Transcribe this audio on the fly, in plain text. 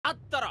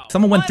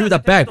Someone went through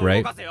that bag,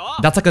 right?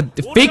 That's like a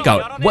fake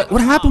out.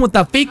 What happened with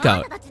that fake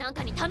out?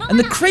 And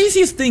the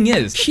craziest thing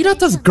is,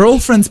 Hirata's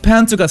girlfriend's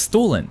pants got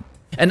stolen.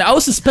 And I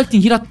was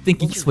suspecting Hirata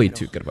thinking he's way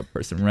too good of a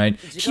person, right?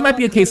 He might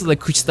be a case of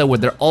like Kuchita where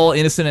they're all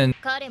innocent and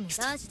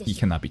he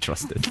cannot be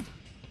trusted.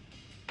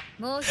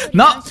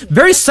 Not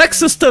very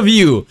sexist of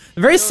you.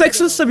 Very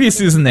sexist of you,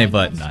 Suzune,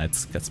 but nah,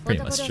 that's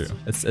pretty much true.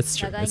 It's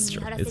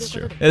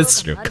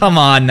true. Come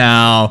on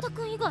now.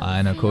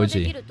 Ayano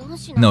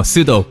Koji. No,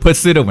 Pseudo. Put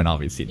Pseudo in,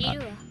 obviously not.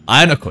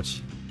 Ayano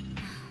Koji.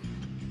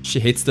 She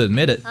hates to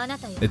admit it.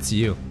 It's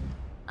you.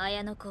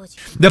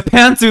 The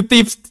pantsuit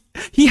thief.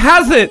 He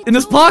has it in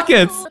his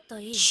pockets.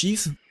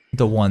 She's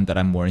the one that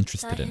I'm more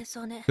interested in.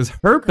 Because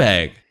her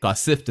bag got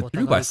sifted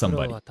through by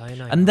somebody.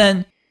 And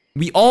then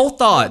we all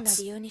thought,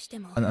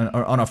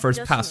 on our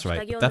first pass,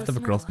 right, the theft of a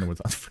girl's name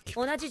was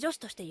unforgivable.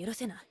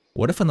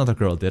 What if another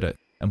girl did it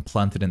and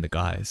planted in the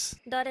guys?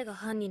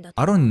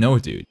 I don't know,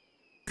 dude.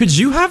 Could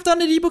you have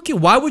done it, Ibuki?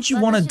 Why would you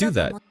want to do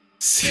that?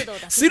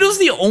 Pseudo's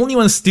the only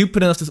one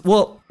stupid enough to...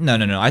 Well,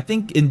 no. I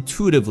think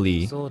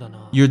intuitively,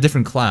 you're a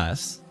different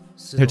class.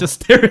 They're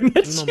just staring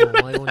at you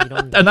right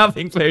now. They're not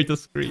being very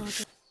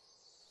discreet.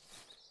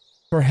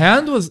 Her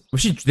hand was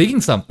she digging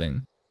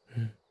something?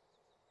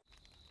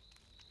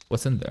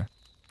 What's in there?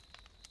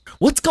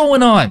 What's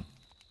going on?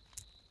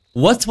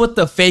 What's with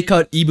the fake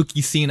out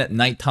Ibuki scene at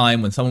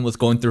nighttime when someone was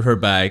going through her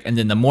bag and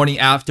then the morning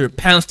after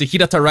pants to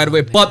Hirata right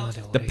away,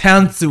 but the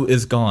pantsuit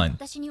is gone.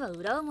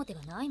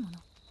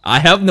 I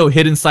have no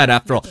hidden side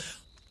after all.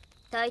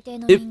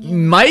 It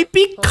might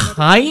be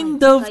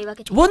kind of...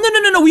 Well,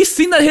 no. We've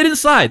seen that hidden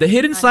side. The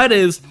hidden side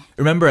is...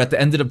 Remember at the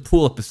end of the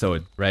pool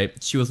episode, right?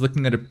 She was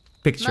looking at a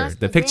picture.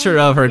 The picture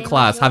of her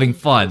class having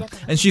fun.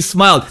 And she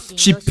smiled.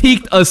 She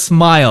peeked a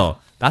smile.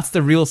 That's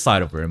the real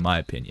side of her, in my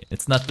opinion.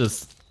 It's not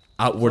this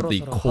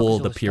outwardly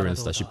cold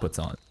appearance that she puts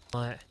on.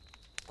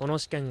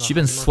 She's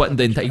been sweating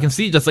the entire... You can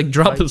see just like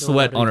drops of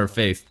sweat on her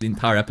face the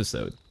entire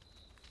episode.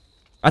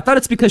 I thought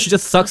it's because she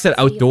just sucks at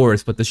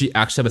outdoors, but does she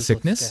actually have a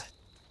sickness?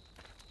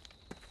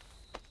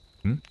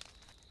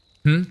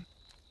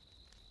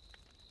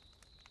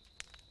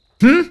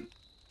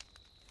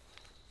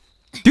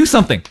 Do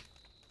something!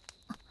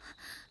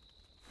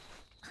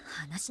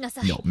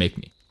 No, make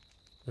me.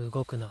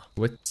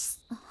 What's...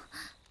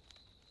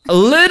 A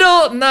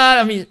little... Nah,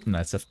 I mean... Nah,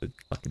 it's just the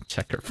fucking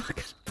checker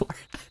fucking board.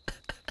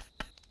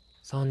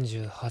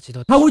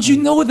 How would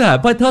you know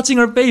that? By touching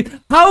her face?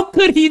 How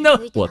could he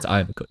know? Well,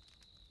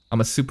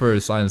 I'm a super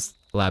science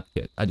lab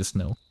kid. I just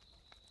know.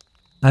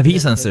 I have heat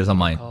sensors on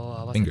my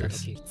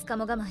fingers.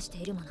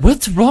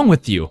 What's wrong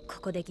with you?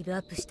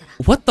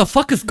 What the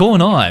fuck is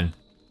going on?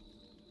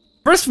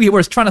 First we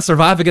were trying to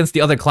survive against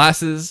the other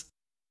classes.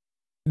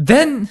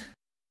 Then...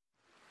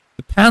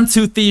 the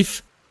pantsuit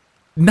thief.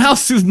 Now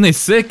Suzune's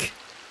sick.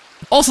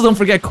 Also, don't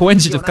forget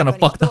Koenji just kind of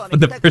fucked up in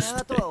the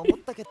first day.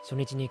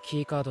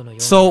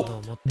 So,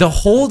 the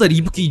hole that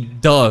Ibuki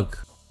dug,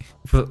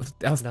 it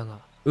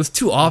was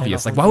too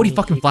obvious. Like, why would he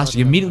fucking flash it?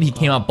 Immediately he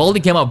came out.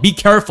 Baldy came out. Be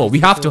careful. We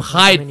have to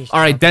hide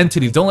our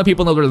identities. Don't let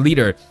people know we're the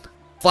leader.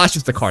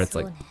 Flashes the card. It's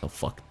like, what the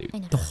fuck,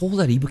 dude? The hole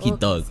that Ibuki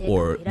dug,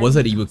 or was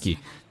it Ibuki?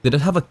 Did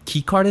it have a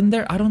key card in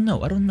there? I don't know.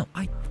 What's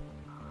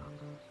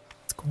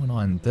going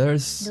on?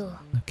 There's...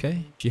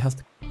 Okay. She has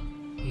to...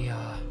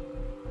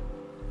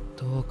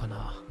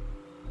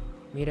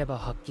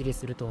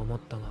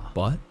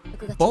 What?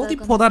 Baldy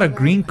pulled out a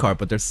green card,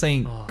 but they're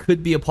saying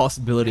could be a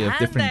possibility of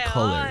different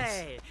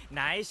colors.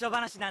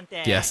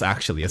 Yes,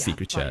 actually, a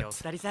secret chat.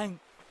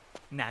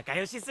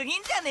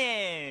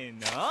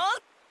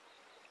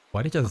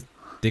 Why did he just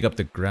dig up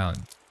the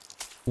ground?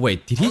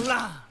 Wait, did he?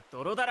 What?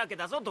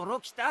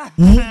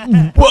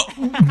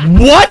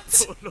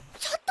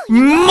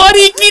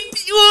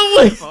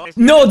 Muddikita!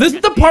 No, this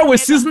is the part where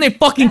Suzune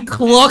fucking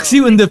clocks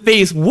you in the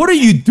face. What are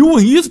you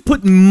doing? You just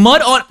put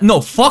mud on... No,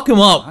 fuck him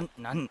up.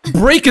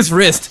 Break his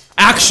wrist.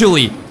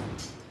 Actually.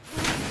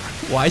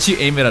 Why'd you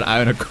aim it at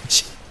Ayano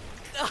Koji?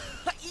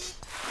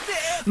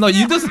 No,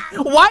 you just...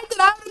 Why did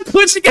Ayano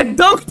Koji get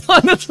dunked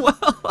on as well?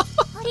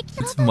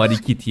 It's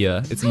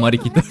Muddikita. It's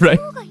Muddikita, right?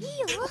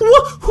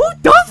 Who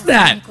does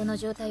that?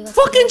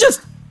 Fucking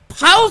just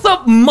piles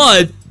up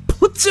mud,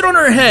 puts it on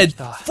her head,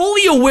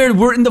 fully aware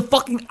we're in the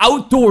fucking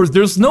outdoors.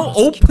 There's no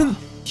open...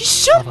 He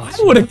should... I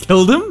would've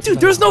killed him. Dude,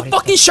 there's no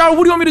fucking shower.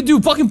 What do you want me to do?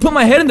 Fucking put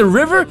my head in the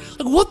river?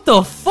 Like, what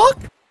the fuck?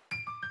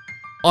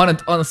 On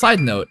a side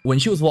note, when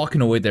she was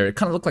walking away there, it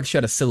kind of looked like she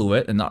had a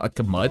silhouette and not like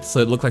a mud,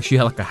 so it looked like she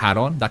had like a hat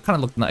on. That kind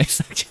of looked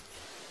nice, actually.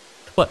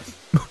 But,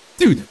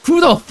 dude,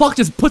 who the fuck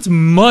just puts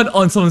mud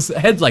on someone's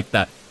head like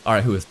that?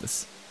 Alright, who is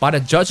this? By the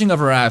judging of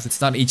her ass,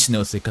 it's not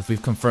Ichinose because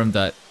we've confirmed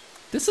that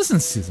this isn't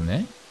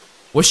Suzune.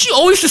 Was she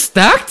always just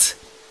stacked?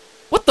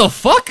 What the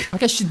fuck? I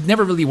guess she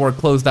never really wore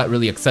clothes that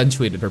really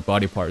accentuated her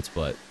body parts,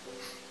 but...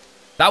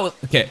 That was...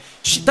 Okay.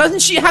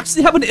 Doesn't she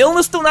actually have an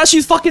illness though? Now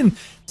she's fucking...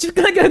 She's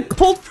gonna get a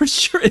cold for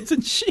sure,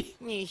 isn't she?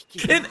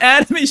 In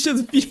anime,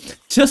 she's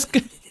just...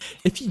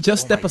 If you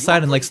just step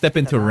aside and like step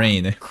into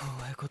rain,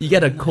 you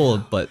get a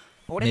cold, but...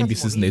 Maybe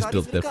Suzune's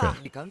built different.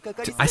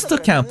 I still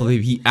can't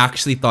believe he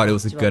actually thought it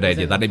was a good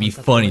idea. That'd be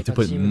funny to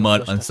put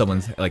mud on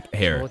someone's like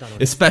hair.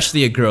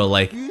 Especially a girl,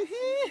 like...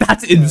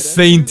 That's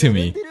insane to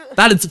me.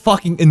 That is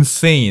fucking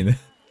insane.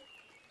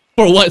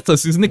 For what? So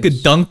Suzune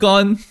could dunk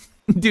on,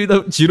 do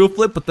the judo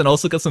flip, but then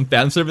also get some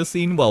fan service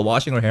scene while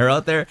washing her hair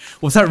out there?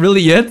 Was that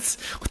really it?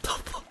 What the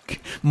fuck?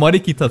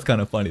 Muddikita's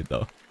kind of funny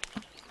though.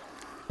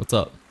 What's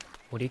up?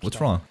 What's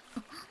wrong?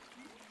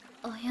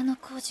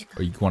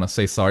 Or you want to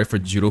say sorry for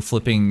judo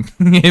flipping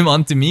him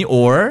onto me,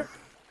 or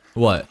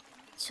what?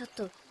 Is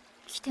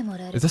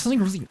there something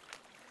really...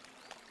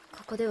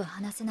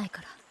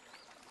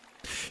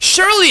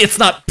 Surely it's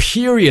not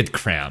period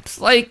cramps.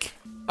 Like,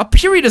 a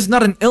period is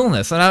not an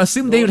illness, and I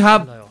assume they would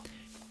have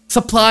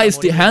supplies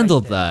to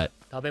handle that.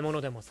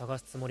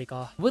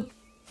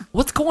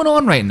 What's going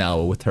on right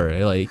now with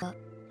her? Like...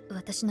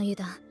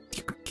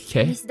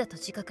 Okay.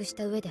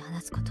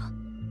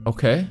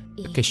 Okay.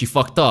 Okay, she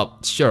fucked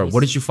up. Sure,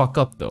 what did you fuck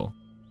up though?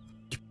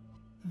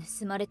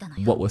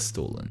 What was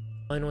stolen?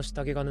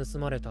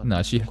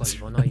 Nah, she has...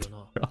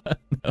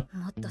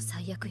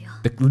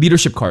 The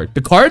leadership card.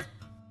 The card?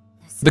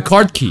 The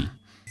card key.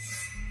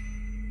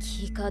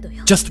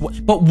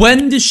 But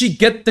when did she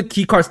get the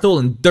key card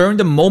stolen? During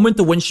the moment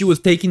of when she was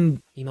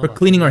taking or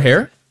cleaning her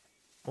hair?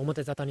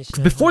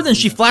 Before then,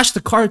 she flashed the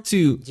card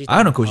to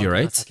Ayano-koji,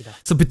 right?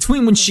 So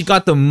between when she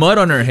got the mud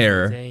on her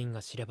hair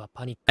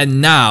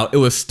and now it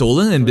was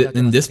stolen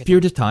in this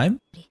period of time?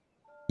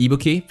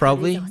 Ibuki,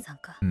 probably?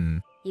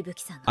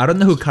 I don't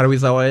know who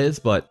Karuizawa is,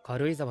 but...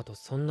 Is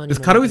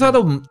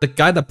Karuizawa the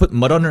guy that put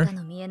mud on her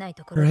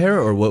hair,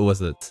 or what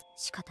was it?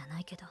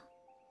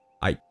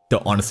 I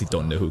honestly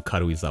don't know who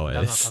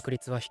Karuizawa is.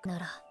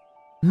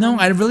 No,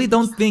 I really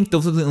don't think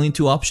those are the only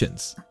two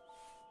options.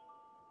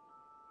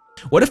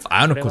 What if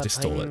Ayano-koji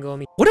stole it?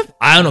 What if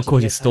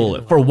Ayano-koji stole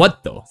it? For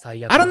what though?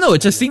 I don't know, it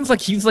just seems like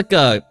he's like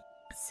the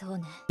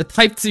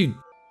type to...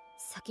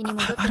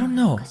 I don't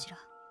know.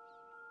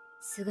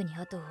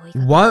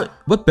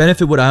 What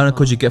benefit would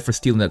Ayano-koji get for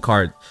stealing that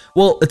card?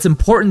 Well, it's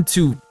important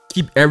to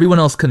keep everyone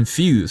else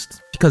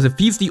confused, because if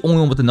he's the only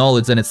one with the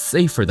knowledge, then it's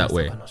safer that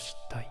way.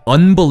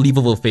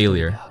 Unbelievable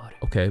failure.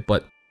 Okay,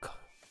 but...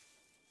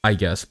 I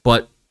guess,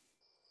 but...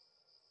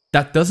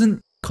 That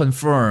doesn't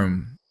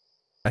confirm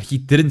that he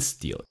didn't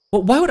steal it.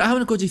 But why would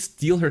Ayano-koji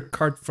steal her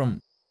card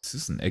from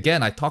Suzune?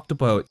 Again, I talked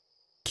about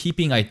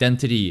keeping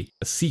identity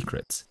a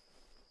secret.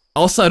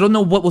 Also, I don't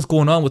know what was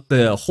going on with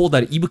the hole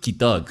that Ibuki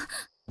dug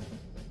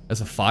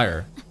as a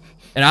fire.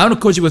 And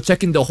Ayano-koji was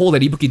checking the hole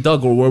that Ibuki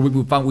dug, or where we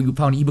found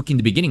Ibuki in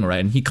the beginning, right?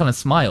 And he kind of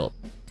smiled.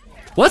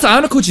 What's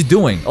Ayano-koji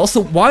doing?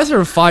 Also, why is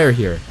there a fire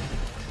here?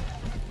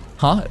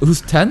 Huh? Who's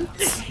 10?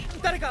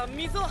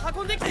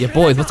 Yeah,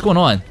 boys, what's going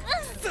on?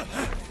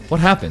 What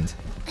happened?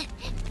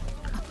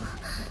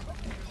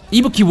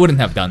 Ibuki wouldn't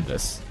have done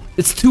this.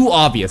 It's too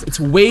obvious. It's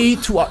way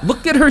too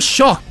look at her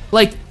shock.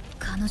 Like...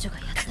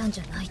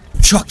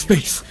 Shocked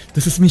face.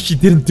 Does this mean she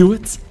didn't do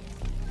it?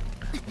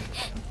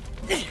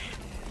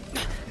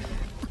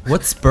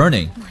 What's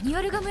burning?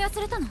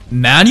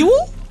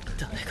 Manual?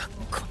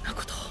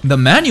 The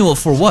manual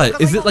for what?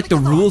 Is it like the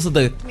rules of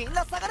the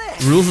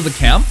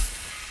camp?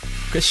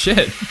 Good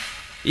shit.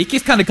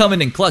 Iki's kind of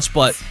coming in clutch,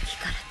 but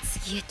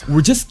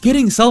we're just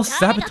getting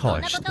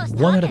self-sabotaged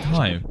one at a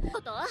time.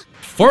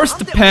 First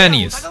the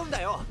panties,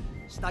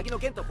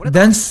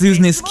 then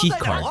Suzune's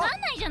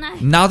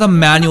keycard. Now the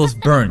manual's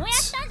burnt.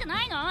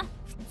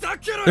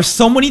 There's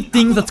so many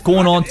things that's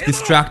going on to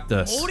distract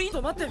us.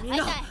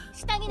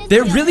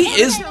 There really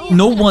is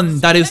no one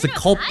that is the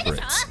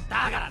culprit.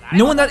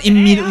 No one that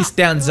immediately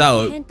stands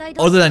out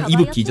other than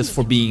Ibuki just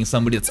for being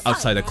somebody that's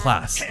outside the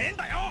class.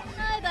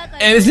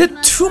 And is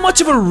it too much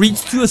of a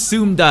reach to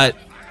assume that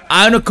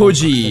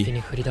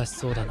Ayano-koji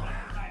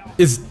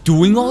is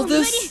doing all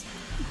this?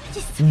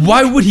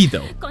 Why would he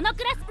though?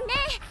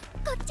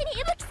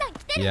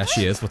 Yeah,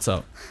 she is. What's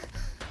up?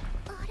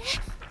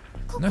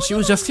 No, she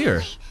was just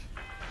here.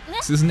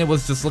 Suzune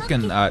was just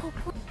looking at...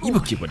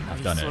 Ibuki wouldn't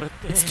have done it.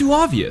 It's too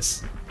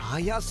obvious.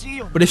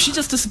 But if she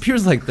just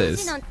disappears like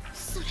this...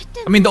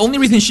 I mean, the only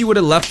reason she would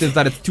have left is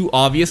that it's too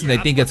obvious and they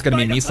think it's gonna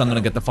be me, so I'm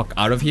gonna get the fuck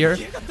out of here.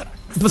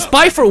 But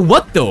spy for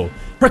what though?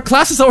 Her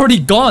class is already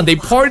gone. They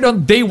partied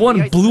on day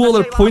one, blew all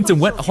their points and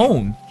went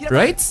home.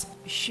 Right?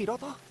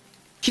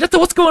 Hirata,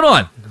 what's going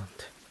on?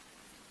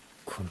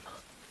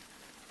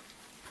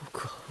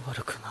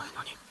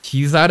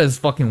 He's at his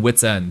fucking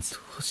wit's end.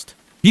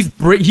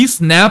 He's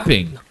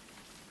snapping.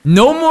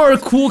 No more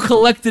cool,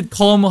 collected,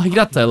 calm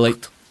Hirata.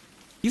 Like,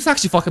 he's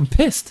actually fucking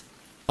pissed.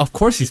 Of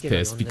course he's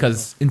pissed,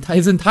 because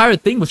his entire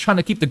thing was trying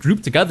to keep the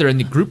group together and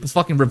the group was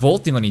fucking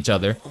revolting on each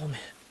other.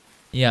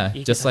 Yeah,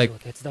 just like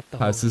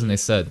how Suzune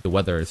said, the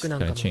weather is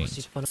gonna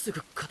change.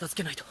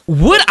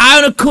 Would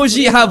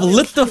Ayano-koji have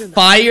lit the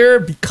fire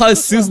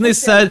because Suzune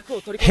said,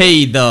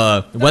 hey,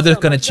 the weather's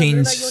gonna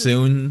change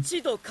soon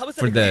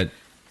for the...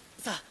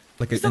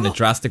 like in a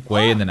drastic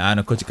way, and then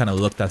Ayano-koji kind of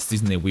looked at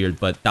Suzune weird,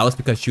 but that was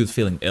because she was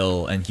feeling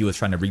ill and he was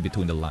trying to read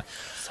between the lines.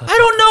 I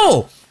don't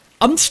know!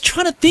 I'm just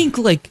trying to think,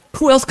 like,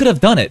 who else could have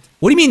done it?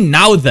 What do you mean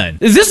now then?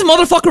 Is this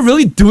motherfucker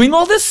really doing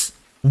all this?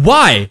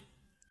 Why?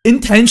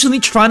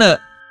 Intentionally trying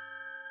to...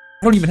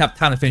 I don't even have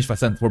time to finish my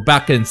sentence. We're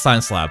back in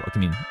science lab. I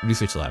mean,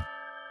 research lab.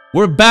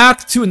 We're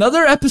back to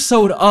another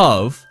episode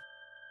of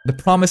The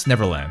Promised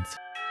Neverland.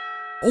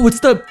 Oh, it's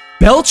the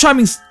bell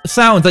chiming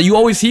sound that you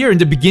always hear in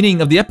the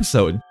beginning of the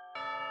episode.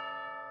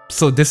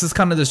 So this is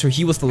kind of the show.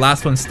 He was the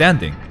last one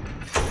standing.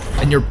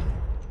 And your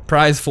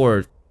prize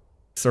for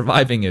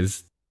surviving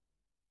is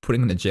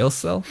putting in a jail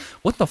cell?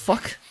 What the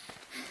fuck?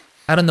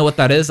 I don't know what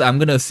that is. I'm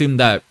gonna assume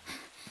that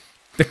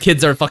the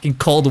kids are fucking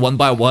called one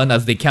by one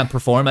as they can't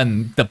perform,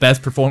 and the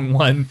best performing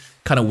one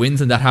kind of wins,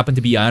 and that happened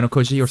to be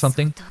Ayanokoji or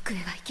something.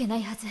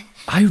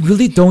 I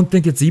really don't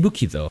think it's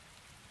Ibuki though.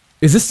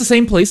 Is this the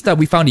same place that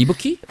we found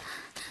Ibuki?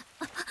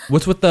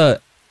 What's with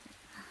the...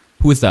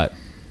 Who is that?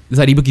 Is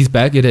that Ibuki's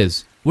bag? It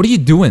is. What are you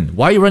doing?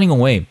 Why are you running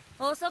away?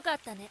 Are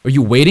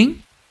you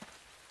waiting?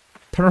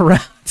 Turn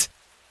around.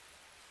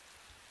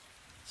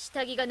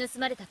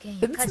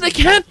 It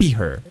can't be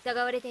her.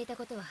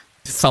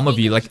 Some of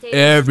you, like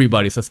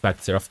everybody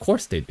suspects her. Of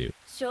course they do.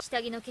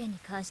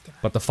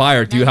 But the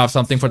fire, do you have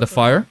something for the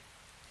fire?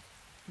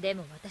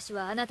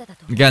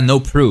 You got no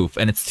proof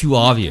and it's too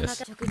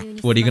obvious.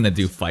 What are you gonna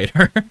do, fight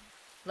her?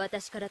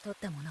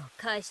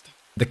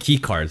 The key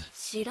card.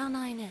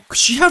 Could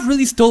she have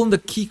really stolen the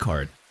key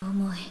card?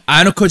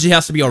 Ayanokoji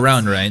has to be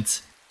around,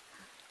 right?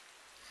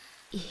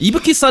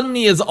 Ibuki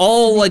suddenly is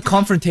all like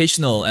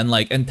confrontational and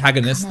like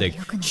antagonistic.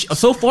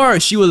 So far,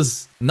 she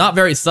was not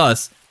very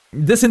sus.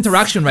 This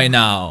interaction right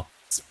now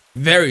is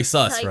very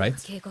sus, right?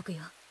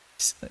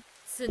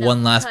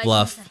 One last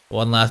bluff.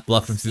 One last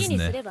bluff from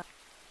Suzune.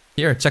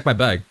 Here, check my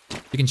bag.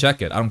 You can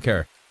check it. I don't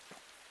care.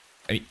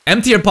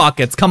 Empty your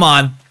pockets. Come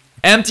on.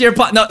 Empty your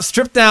No,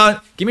 strip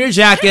down. Give me your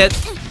jacket.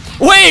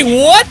 Wait,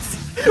 what?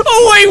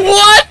 Oh, wait,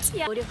 what?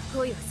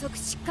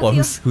 Well,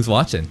 who's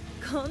watching?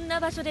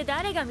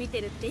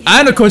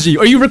 Ayanokoji,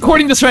 are you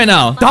recording this right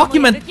now?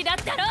 Document.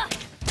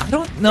 I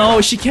don't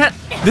know. She can't.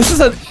 This is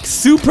a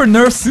super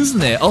nurse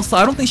Suzune. Also,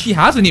 I don't think she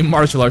has any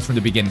martial arts from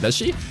the beginning, does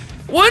she?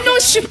 Why no?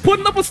 She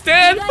putting up a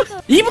stand.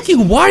 Ibuki,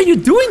 why are you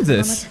doing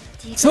this?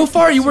 So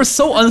far, you were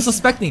so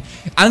unsuspecting.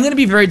 I'm gonna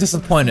be very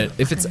disappointed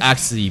if it's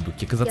actually Ibuki,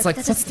 because that's like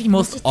that's the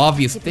most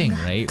obvious thing,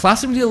 right?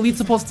 Classroom the Elite's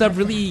supposed to have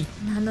really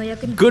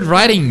good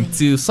writing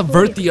to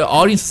subvert the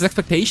audience's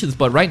expectations,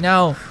 but right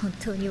now,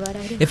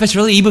 if it's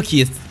really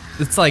Ibuki,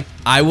 it's like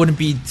I wouldn't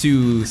be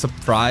too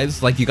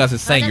surprised. Like you guys are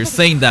saying, you're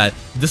saying that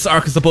this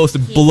arc is supposed to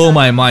blow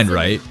my mind,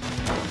 right?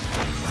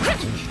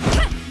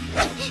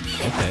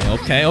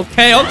 Okay.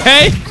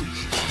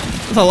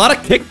 There's a lot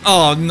of kick.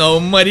 Oh no,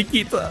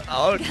 Muddikita.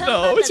 Oh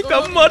no, she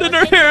got mud in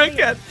her hair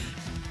again.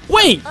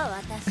 Wait!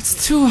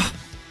 It's too...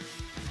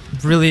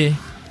 Really?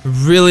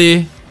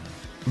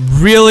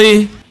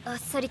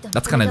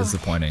 That's kind of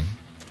disappointing.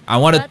 I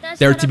wanted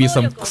there to be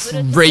some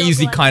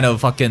crazy kind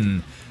of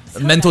fucking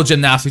mental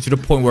gymnastics to the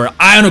point where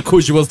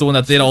Ayanokoji was the one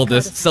that did all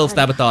this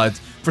self-sabotage.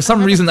 For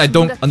some reason I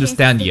don't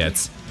understand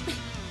yet.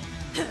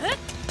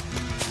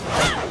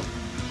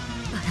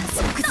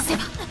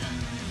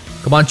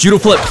 Come on, judo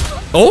flip.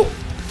 Oh?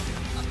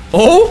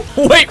 Oh?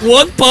 Wait,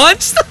 one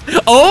punch?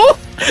 Oh?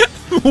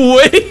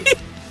 Wait.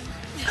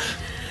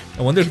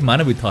 I wonder if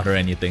Manabu taught her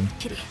anything.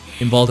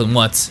 Involved in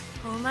what?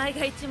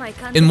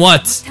 In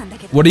what?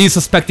 What are you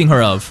suspecting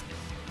her of?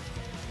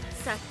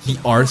 The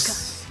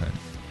arson.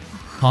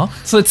 Huh?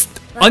 So it's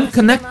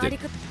unconnected.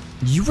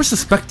 You were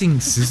suspecting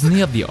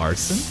Suzune of the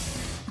arson?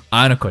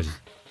 Ayanokoji.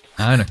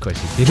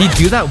 Did he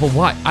do that? But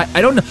why?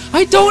 I don't know.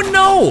 I don't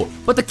know!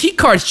 But the key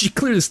card, she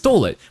clearly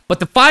stole it.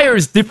 But the fire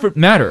is different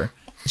matter.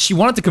 She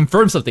wanted to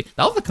confirm something.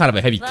 That was a kind of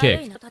a heavy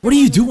kick. What are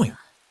you doing?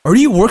 Are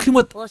you working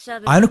with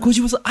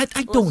Ayanokoji?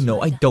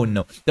 I don't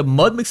know. The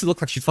mud makes it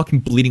look like she's fucking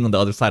bleeding on the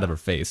other side of her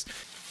face.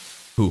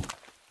 Who?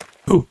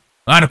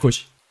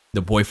 Ayanokoji.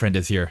 The boyfriend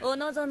is here.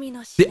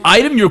 The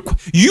item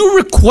you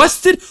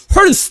requested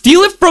her to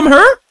steal it from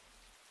her?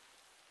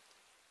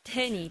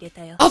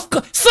 Of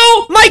course.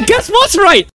 So my guess was right.